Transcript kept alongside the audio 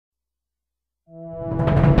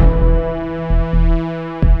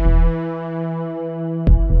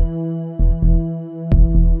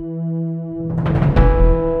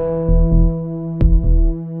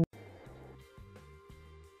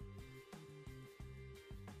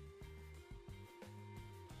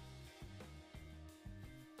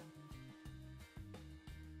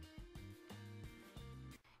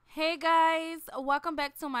Hey guys, welcome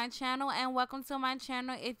back to my channel and welcome to my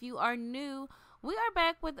channel. If you are new, we are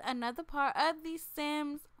back with another part of the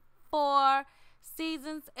Sims 4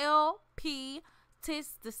 Seasons LP.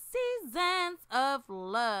 Tis the Seasons of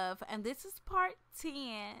Love, and this is part 10.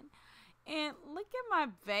 And look at my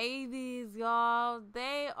babies, y'all.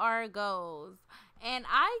 They are goals. And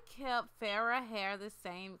I kept Farrah hair the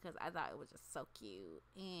same because I thought it was just so cute.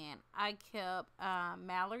 And I kept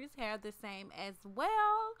Mallory's hair the same as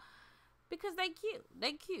well because they cute.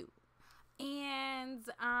 They cute. And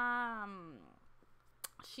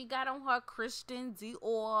she got on her Christian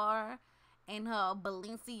Dior and her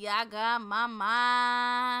Balenciaga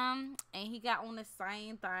Mama. And he got on the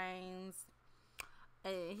same things.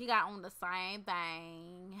 He got on the same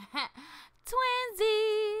thing.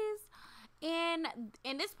 Twinsies. In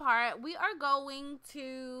this part, we are going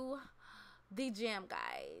to the gym,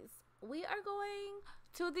 guys. We are going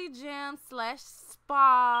to the gym /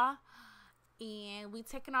 spa. And we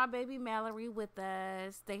taking our baby Mallory with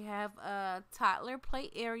us. They have a toddler play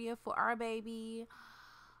area for our baby.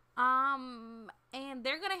 And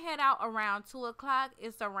they're gonna head out around 2 o'clock.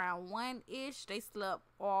 It's around 1-ish. They slept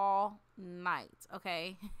all night,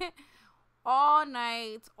 okay? All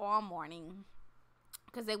night, all morning.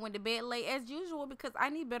 Because they went to bed late as usual because I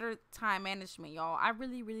need better time management, y'all. I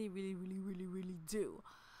really do.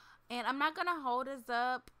 And I'm not gonna hold us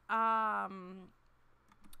up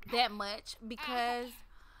that much because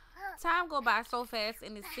time go by so fast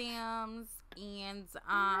in the Sims, and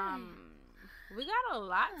we got a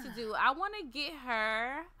lot to do. I want to get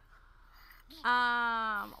her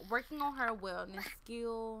working on her wellness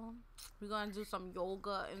skill. We're gonna do some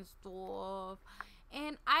yoga and stuff.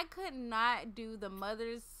 And I could not do the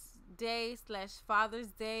Mother's Day / Father's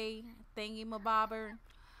Day thingy-mabobber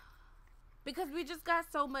because we just got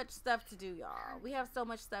so much stuff to do, y'all. We have so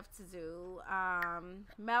much stuff to do.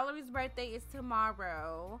 Mallory's birthday is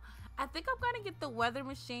tomorrow. I think I'm gonna get the weather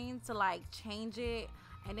machine to like change it.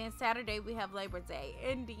 And then Saturday we have Labor Day.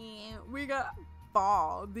 And then we got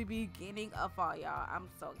fall, the beginning of fall, y'all. I'm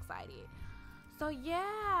so excited. So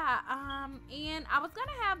yeah, and I was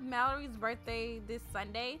gonna have Mallory's birthday this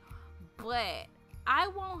Sunday, but I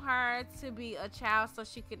want her to be a child so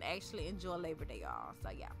she can actually enjoy Labor Day, y'all. So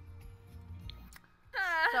yeah.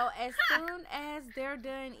 So as soon as they're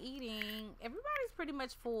done eating, everybody's pretty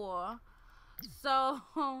much full. So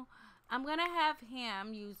I'm gonna have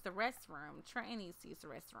him use the restroom. Trent needs to use the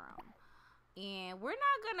restroom. And we're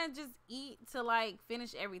not gonna just eat to like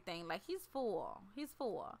finish everything. Like he's full. He's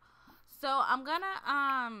full. So I'm gonna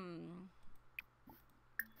I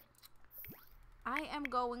am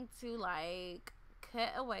going to like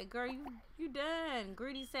cut away. Girl, you done.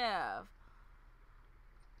 Greedy self.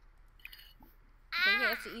 They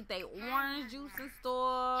had to eat their orange juice and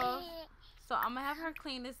stuff. So I'm gonna have her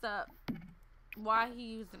clean this up while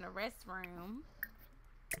he's using the restroom.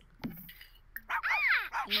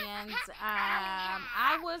 And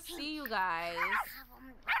I will see you guys.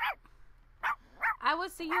 I will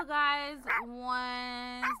see you guys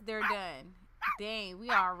once they're done. Dang,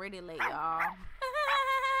 we already late, y'all.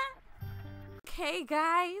 Okay,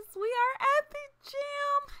 guys, we are at the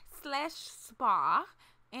gym / spa.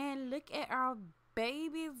 And look at our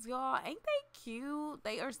babies, y'all. Ain't they cute?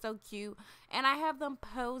 They are so cute. And I have them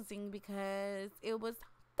posing because it was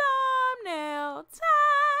thumbnail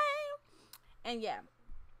time. And yeah.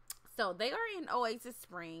 So they are in Oasis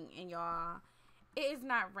Spring, and y'all, it is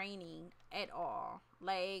not raining at all.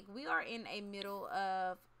 Like, we are in a middle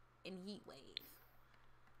of a heat wave.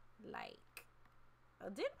 Like,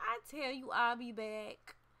 didn't I tell you I'll be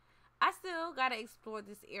back? I still gotta explore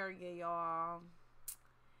this area, y'all.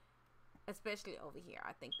 Especially over here.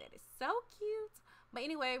 I think that is so cute. But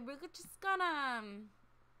anyway, we're just gonna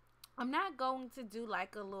I'm not going to do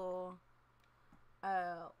like a little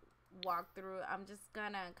walkthrough. I'm just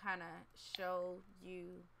gonna kind of show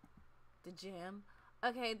you the gym.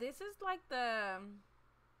 Okay, this is like the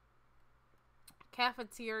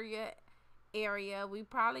cafeteria area. We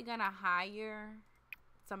probably gonna hire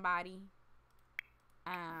somebody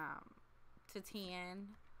to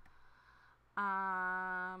tend.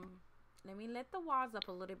 Let me let the walls up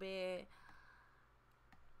a little bit.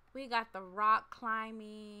 We got the rock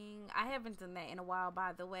climbing. I haven't done that in a while,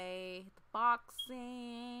 by the way. The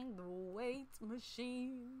boxing, the weight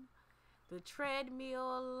machine, the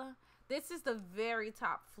treadmill. This is the very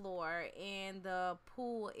top floor, and the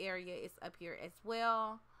pool area is up here as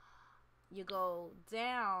well. You go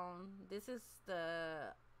down. This is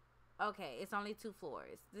the... Okay, it's only 2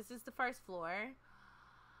 floors. This is the first floor.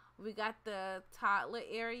 We got the toddler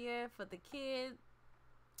area for the kids.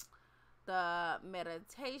 the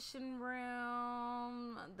meditation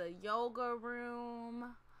room, the yoga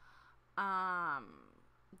room.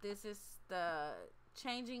 This is the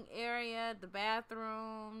changing area, the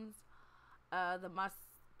bathrooms,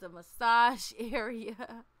 the massage area,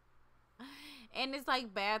 and it's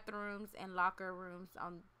like bathrooms and locker rooms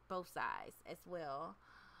on both sides as well.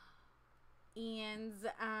 And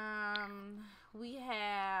we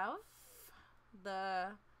have the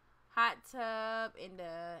hot tub and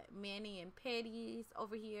the mani and pedis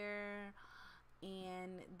over here,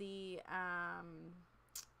 and the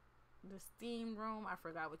steam room. I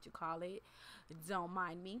forgot what you call it. Don't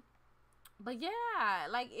mind me. But yeah,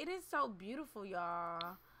 like it is so beautiful,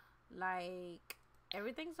 y'all. Like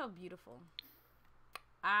everything's so beautiful.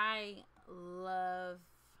 I love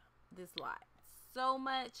this lot so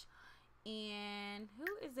much. And who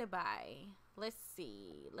is it by? Let's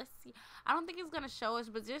see. I don't think it's gonna show us,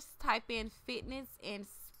 but just type in fitness and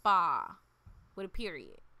spa with a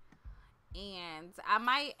period. And I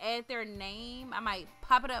might add their name. I might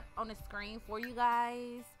pop it up on the screen for you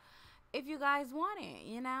guys if you guys want it,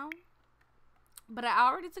 you know. But I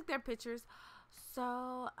already took their pictures.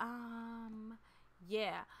 So,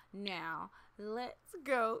 yeah. Now, let's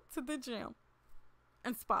go to the gym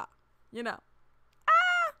and spa, you know.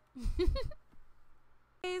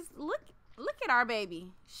 Guys, look at our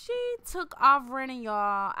baby. She took off running,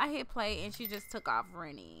 y'all. I hit play and she just took off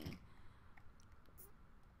running.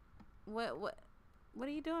 What are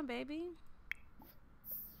you doing, baby?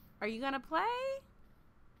 Are you gonna play?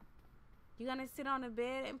 You gonna sit on the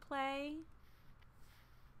bed and play?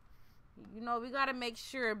 You know, we gotta make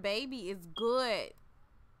sure baby is good.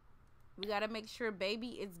 We gotta make sure baby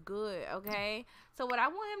is good, okay? So what I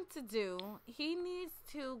want him to do, he needs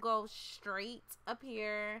to go straight up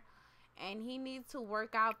here, and he needs to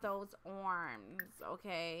work out those arms,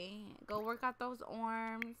 okay? Go work out those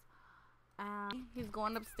arms. He's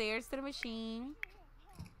going upstairs to the machine.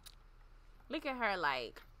 Look at her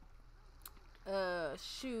like,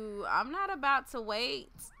 shoot, I'm not about to wait.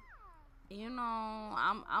 You know,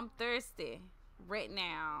 I'm thirsty right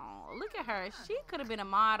now. Look at her. She could have been a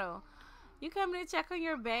model. You coming to check on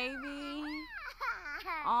your baby?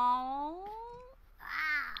 Oh.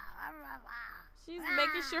 She's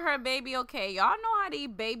making sure her baby okay. Y'all know how these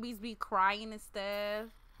babies be crying and stuff.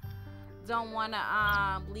 Don't want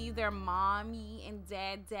to leave their mommy and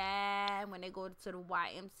dad when they go to the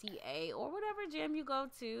YMCA or whatever gym you go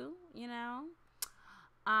to, you know.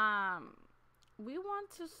 We want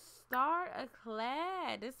to start a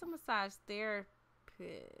class. This is a massage therapist.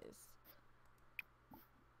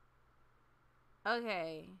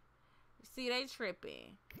 Okay. See, they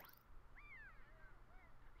tripping.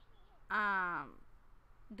 Do I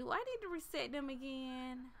need to reset them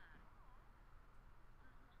again?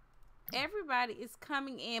 Everybody is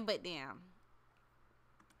coming in but them.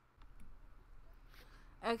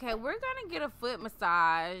 Okay, we're gonna get a foot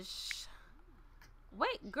massage.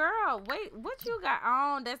 Wait, girl. Wait, what you got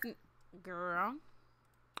on? That's girl.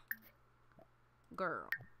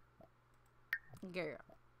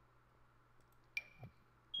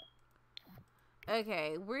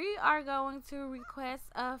 Okay, we are going to request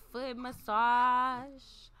a foot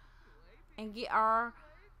massage and get our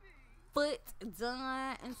foot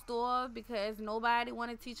done and stuff because nobody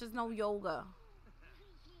want to teach us no yoga.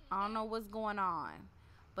 I don't know what's going on,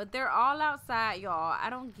 but they're all outside, y'all. I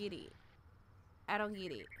don't get it.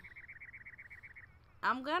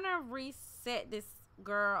 I'm gonna reset this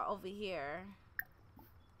girl over here.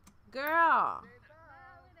 Girl.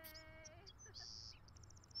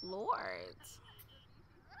 Lord.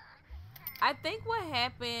 I think what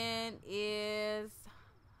happened is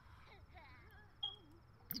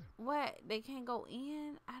what? They can't go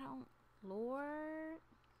in? Lord.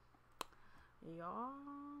 Y'all.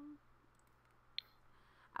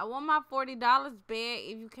 I want my $40 back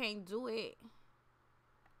if you can't do it.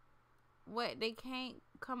 What? They can't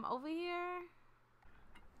come over here?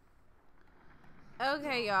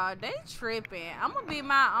 Okay, y'all. They tripping. I'm gonna be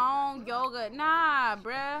my own yoga. Nah,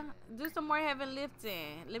 bruh. Do some more heavy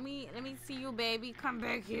lifting. Let me see you, baby. Come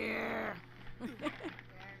back here.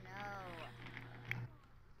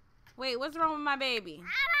 Wait, what's wrong with my baby?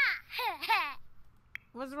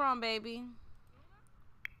 What's wrong, baby?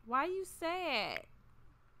 Why you sad?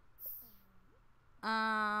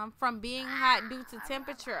 From being hot due to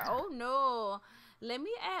temperature. Oh no. Let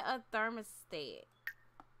me add a thermostat.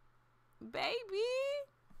 Baby.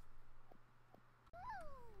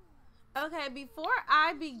 Okay, before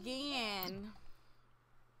I begin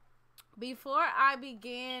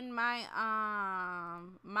my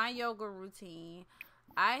yoga routine,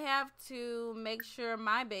 I have to make sure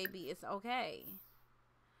my baby is okay.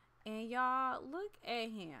 And y'all, look at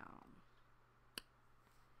him.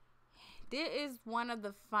 This is one of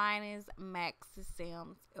the finest Maxi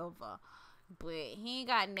Sims ever. But he ain't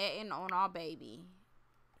got nothing on our baby.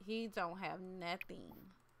 He don't have nothing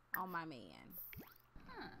on my man.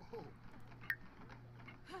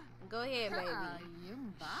 Go ahead, baby.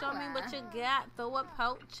 Show me what you got. Throw a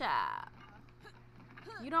pork chop.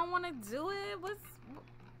 You don't want to do it?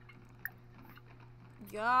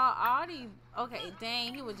 Y'all already... Okay,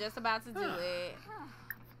 dang. He was just about to do it.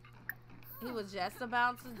 He was just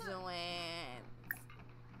about to do it.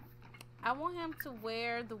 I want him to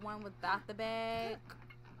wear the one without the bag.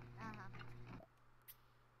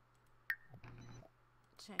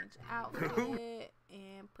 Change outfit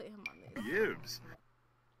and put him on this. Yibs.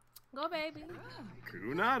 Go, baby.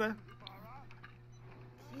 Kunada.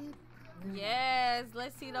 Yes,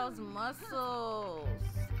 let's see those muscles.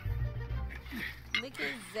 Look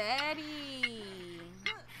at Zaddy.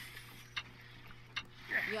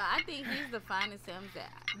 Yeah, I think he's the finest Sims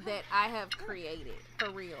that I have created.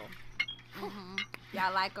 For real.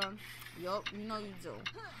 Y'all like him? Yup, you know you do.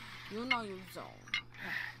 You know you do.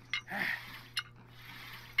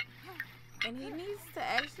 And he needs to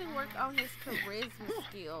actually work on his charisma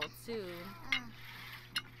skill too.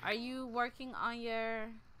 Are you working on your...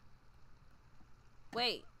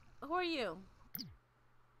 Wait, who are you?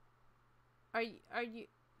 Are you...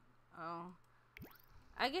 Oh.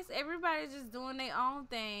 I guess everybody's just doing their own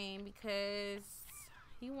thing because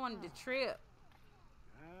he wanted to trip.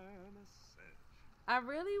 I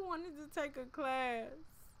really wanted to take a class,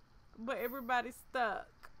 but everybody's stuck.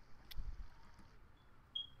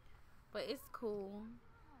 But it's cool.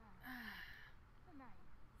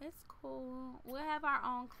 It's cool. We'll have our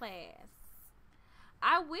own class.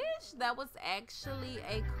 I wish that was actually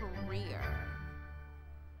a career.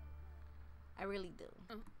 I really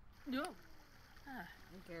do. No.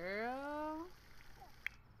 Girl.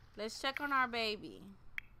 Let's check on our baby.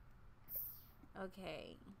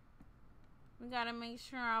 Okay. We gotta make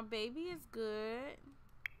sure our baby is good.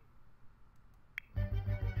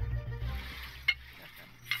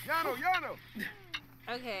 Yano.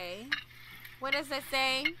 Okay. What does that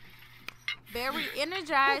say? Very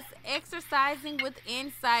energized, exercising with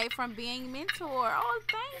insight from being mentored. Oh,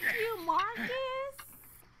 thank you, Marcus.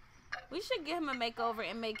 We should give him a makeover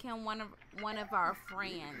and make him one of our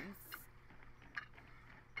friends.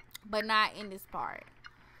 But not in this part.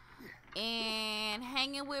 And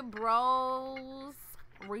hanging with bros,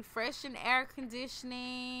 refreshing air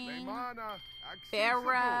conditioning.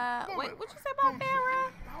 Farrah. Wait, what you say about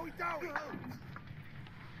Farrah?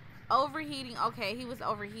 Overheating. Okay, he was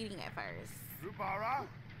overheating at first. Okay.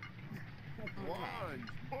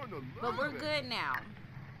 But we're good now.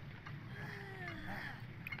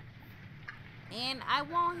 And I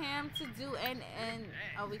want him to do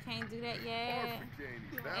oh, we can't do that yet.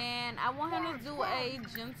 And I want him to do a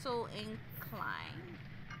gentle incline.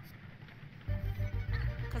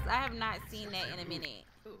 Because I have not seen that in a minute.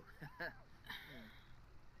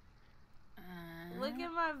 Look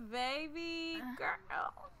at my baby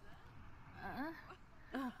girl.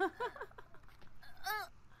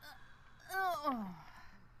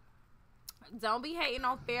 Don't be hating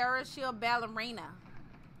on Farrah. She a ballerina.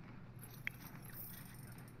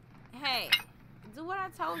 Hey, do what I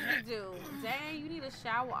told you to do. Dang, you need a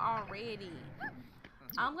shower already.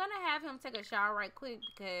 I'm gonna have him take a shower right quick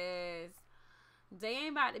because they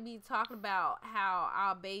ain't about to be talking about how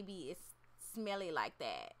our baby is smelly like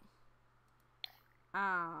that.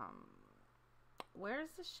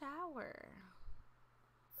 Where's the shower?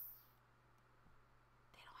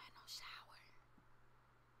 They don't have no shower.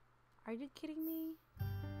 Are you kidding me?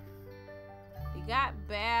 You got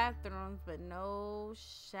bathrooms, but no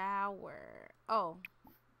shower. Oh.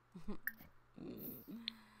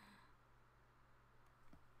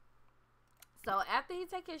 So after he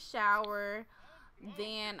take his shower,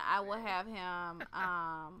 then I will have him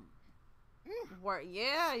work.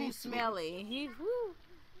 Yeah, you smelly.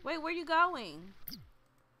 Wait, where you going?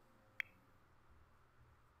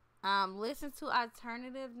 Listen to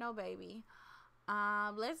alternative. No, baby.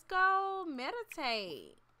 Let's go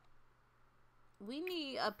meditate. We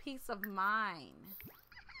need a peace of mind.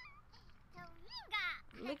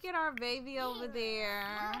 Look at our baby over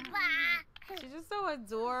there. She's just so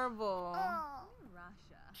adorable.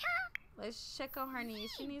 Let's check on her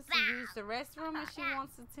needs. She needs to use the restroom and she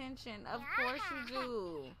wants attention. Of course you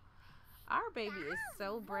do. Our baby is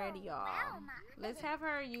so bratty, y'all. Let's have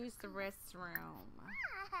her use the restroom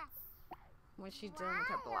when she's done with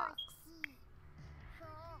her blocks.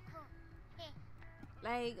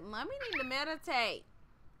 Like, mommy need to meditate.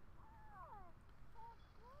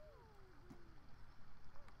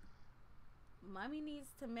 Mommy needs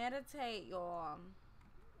to meditate, y'all.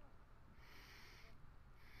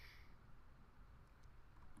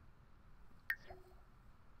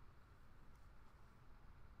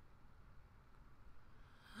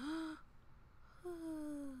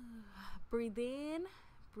 Breathe in,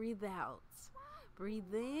 breathe out.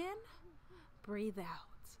 Breathe in, breathe out.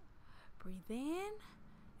 Breathe in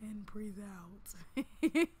and breathe out.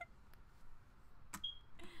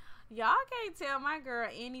 Y'all can't tell my girl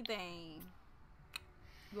anything.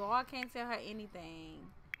 Y'all can't tell her anything.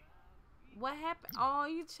 What happened? Oh,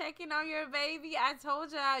 you checking on your baby? I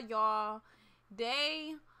told y'all,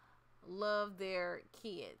 they love their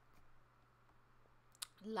kid.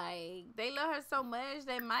 Like, they love her so much,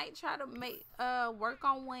 they might try to make work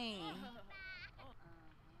on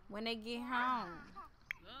when they get home.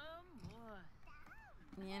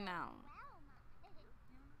 You know.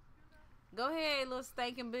 Go ahead, little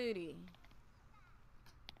stinking booty.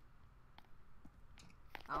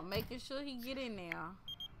 I'm making sure he get in there.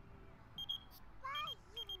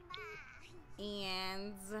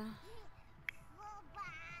 And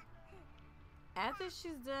after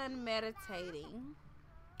she's done meditating,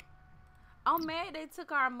 I'm mad they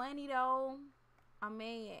took our money though. I'm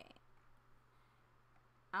mad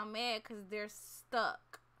because they're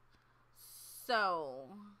stuck. So,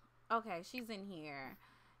 okay, she's in here.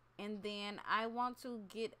 And then I want to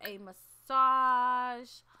get a massage.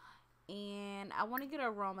 And I want to get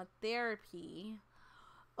aromatherapy.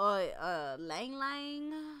 Lang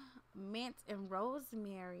Lang, mint and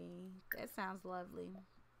rosemary. That sounds lovely.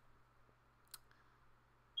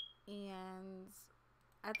 And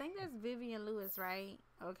I think that's Vivian Lewis, right?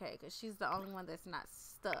 Okay, because she's the only one that's not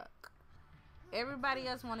stuck. Everybody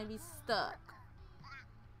else want to be stuck.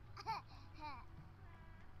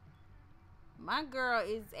 My girl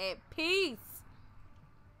is at peace.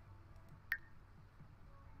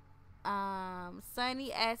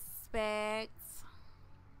 Sunny aspects.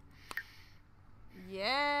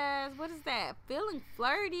 Yes. What is that? Feeling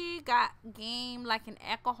flirty. Got game like an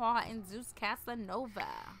alcohol-induced Casanova.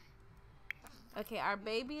 Okay, our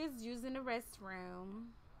baby is using the restroom.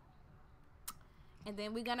 And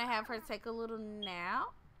then we're going to have her take a little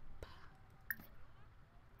nap.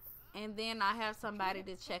 And then I have somebody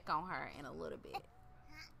to check on her in a little bit.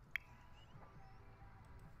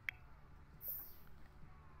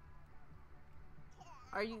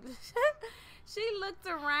 Are you... She looked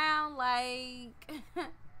around like...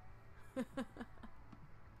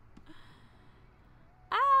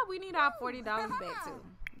 we need our $40 back too.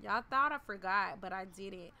 Y'all thought I forgot, but I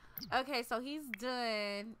didn't. Okay, so he's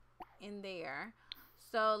done in there.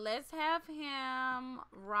 So let's have him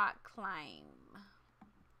rock climb.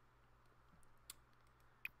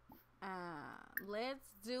 Let's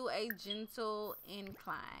do a gentle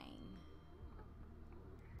incline.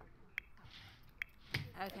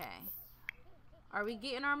 Okay. Are we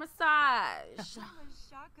getting our massage? It's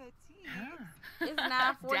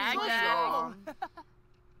 9:40, y'all.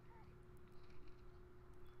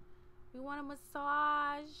 We want a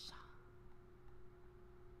massage.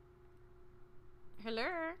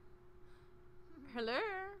 Hello. Hello.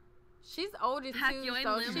 She's older too,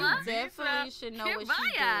 so she definitely should know what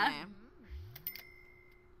she's doing.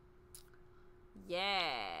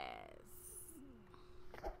 Yes.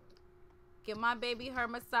 Give my baby her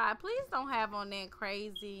massage. Please don't have on that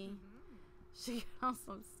crazy. She got on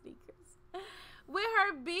some sneakers. With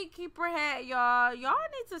her beekeeper hat, y'all. Y'all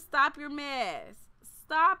need to stop your mess.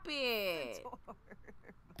 Stop it.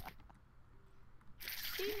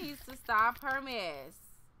 She needs to stop her mess.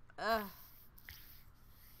 Ugh.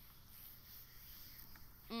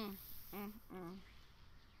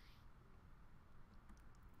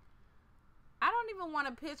 I don't even want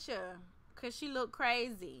a picture because she looked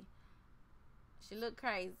crazy. She looked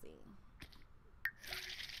crazy.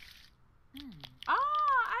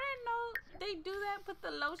 Oh, I didn't know they do that. Put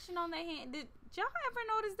the lotion on their hand. Did y'all ever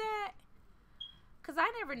notice that? Because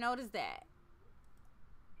I never noticed that.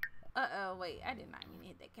 Uh-oh, wait. I did not mean to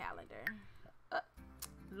hit that calendar.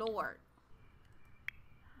 Lord.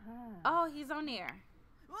 Oh, he's on there.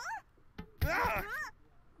 Bruh.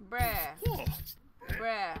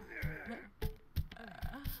 Bruh.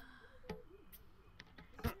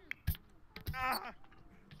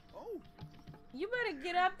 You better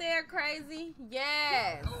get up there, crazy.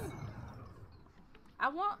 Yes. I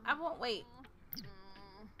won't wait.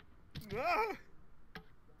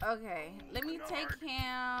 Okay, let me take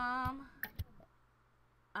him.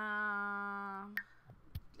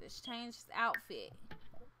 Let's change his outfit.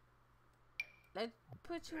 Let's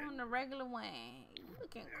put you on the regular one. You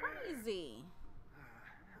looking crazy.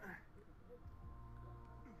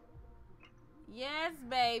 Yes,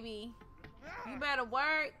 baby. You better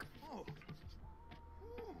work.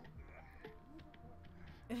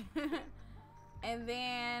 And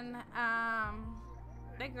then,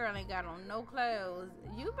 that girl ain't got on no clothes.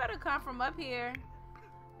 You better come from up here.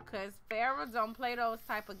 Because Farrah don't play those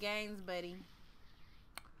type of games, buddy.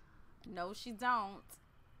 No, she don't.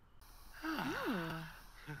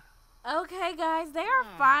 Okay, guys, they are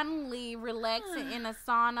finally relaxing in a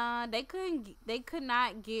sauna. They could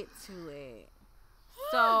not get to it.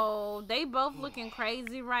 So they both looking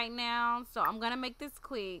crazy right now. So I'm gonna make this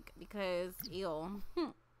quick because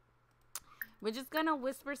we're just gonna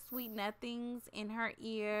whisper sweet nothings in her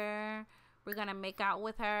ear. We're gonna make out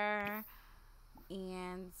with her,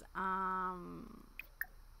 and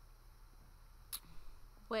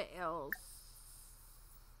what else?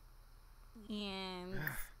 And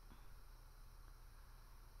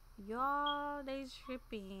y'all, they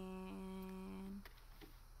tripping.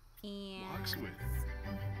 And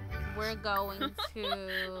we're going to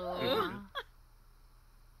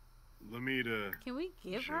can we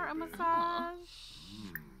give her a massage?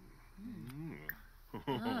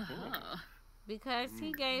 Because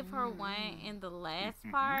he gave her one in the last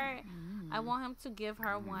part, I want him to give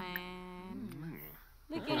her one.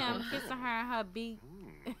 Look at him kissing her in her beak.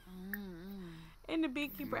 In the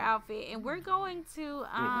beekeeper outfit. And we're going to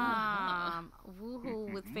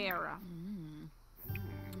woohoo with Farrah.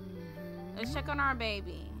 Let's check on our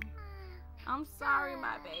baby. I'm sorry,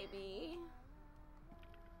 my baby.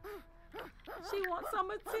 She wants some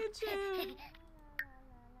attention.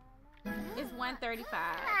 It's 1:35.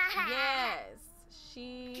 Yes.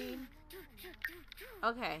 She.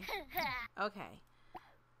 Okay. Okay.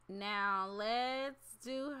 Now let's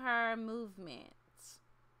do her movement.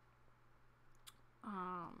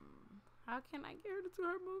 How can I get her to do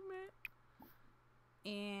her movement?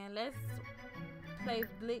 And let's play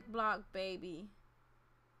Blick Block Baby.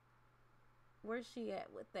 Where's she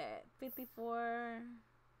at with that? 54.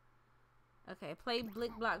 Okay, play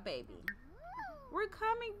Blick Block Baby. We're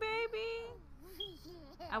coming, baby.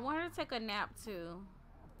 I want her to take a nap too.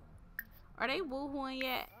 Are they woohooing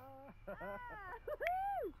yet?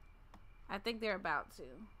 I think they're about to.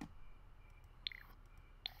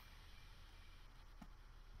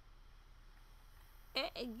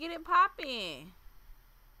 Get it popping.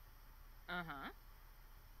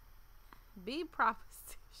 Be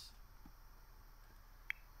proposition.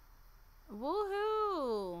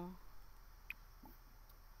 Woohoo.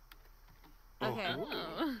 Okay.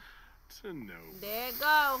 To know. There it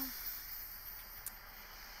go.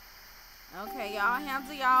 Okay, y'all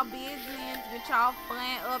handle y'all business. Get y'all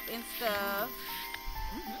fun up and stuff.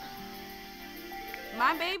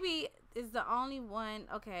 My baby is the only one.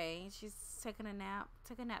 Okay, she's taking a nap.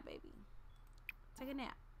 Take a nap, baby. Take a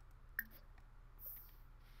nap.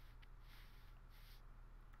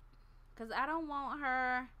 Because I don't want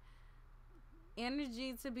her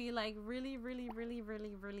energy to be like really, really, really,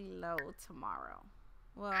 really, really low tomorrow.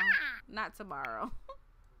 Well, not tomorrow.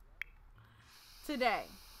 Today.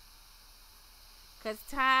 Because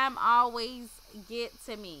time always get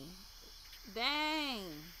to me. Dang.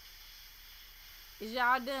 Is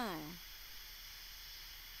y'all done?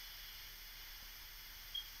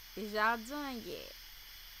 Is y'all done yet?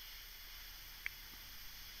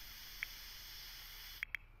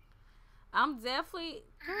 I'm definitely...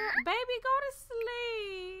 Baby, go to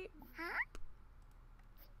sleep.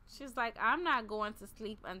 She's like, I'm not going to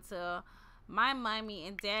sleep until my mommy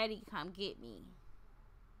and daddy come get me.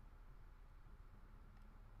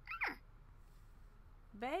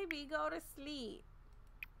 Baby, go to sleep.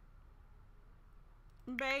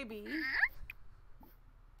 Baby.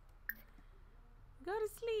 Go to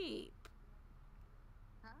sleep.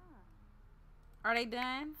 Are they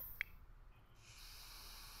done?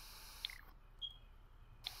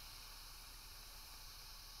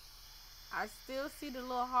 I still see the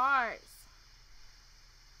little hearts.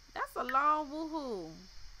 That's a long woohoo.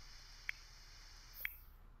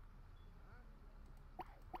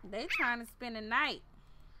 They trying to spend the night.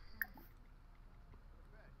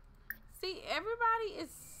 See, everybody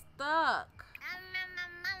is stuck.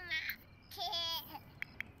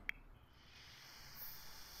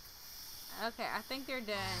 Okay, I think they're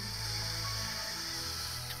done.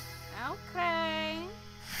 Okay.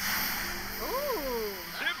 Ooh.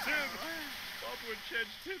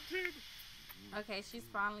 Okay, she's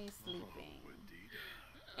finally sleeping.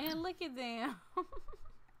 And look at them.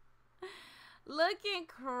 Looking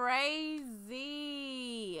crazy.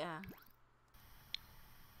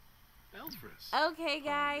 Okay,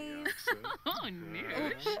 guys. Oh,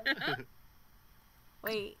 no.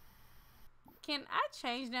 Wait. Can I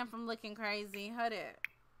change them from looking crazy? Hold it.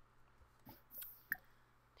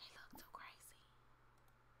 They look too crazy.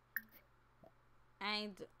 I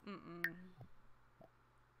ain't.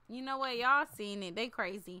 You know what? Y'all seen it. They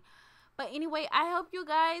crazy. But anyway, I hope you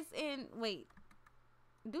guys wait.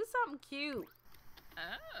 Do something cute.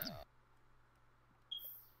 Oh.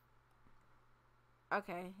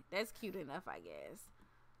 Okay, that's cute enough, I guess.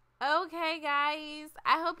 Okay, guys.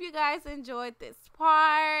 I hope you guys enjoyed this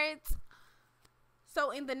part.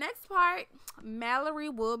 So in the next part, Mallory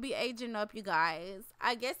will be aging up, you guys.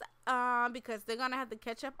 I guess because they're gonna have to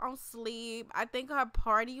catch up on sleep. I think her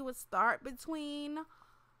party would start between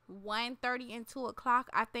 1:30 and 2 o'clock.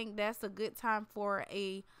 I think that's a good time for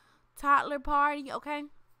a toddler party, okay?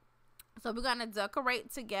 So we're gonna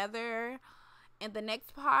decorate together in the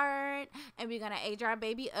next part, and we're gonna age our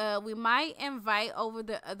baby up. We might invite over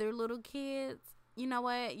the other little kids. You know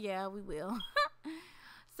what? Yeah, we will.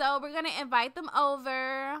 So we're gonna invite them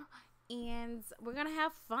over, and we're gonna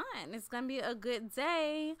have fun. It's gonna be a good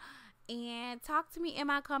day. And talk to me in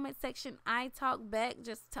my comment section. I talk back.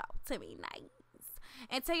 Just talk to me nice.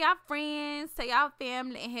 And tell y'all friends, tell y'all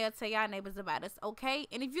family, and hell, tell y'all neighbors about us, okay?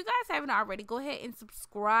 And if you guys haven't already, go ahead and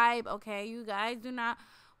subscribe, okay? You guys do not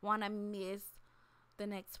want to miss the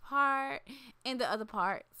next part and the other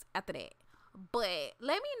parts after that. But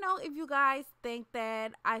let me know if you guys think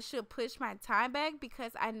that I should push my time back,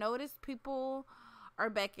 because I noticed people are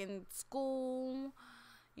back in school.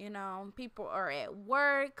 You know, people are at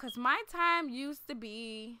work, because my time used to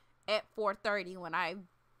be at 4:30 when I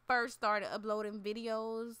first started uploading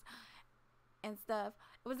videos and stuff.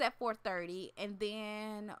 It was at 4:30, and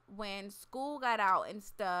then when school got out and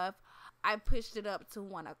stuff, I pushed it up to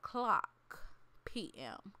 1:00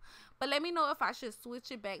 p.m. But let me know if I should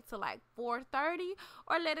switch it back to like 4:30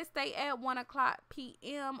 or let it stay at 1:00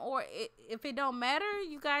 p.m. Or if it don't matter,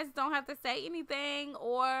 you guys don't have to say anything,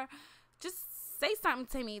 or just say something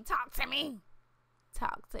to me. Talk to me.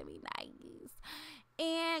 Talk to me nice.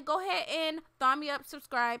 And go ahead and thumb me up,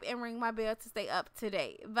 subscribe, and ring my bell to stay up to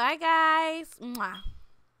date. Bye, guys. Mwah.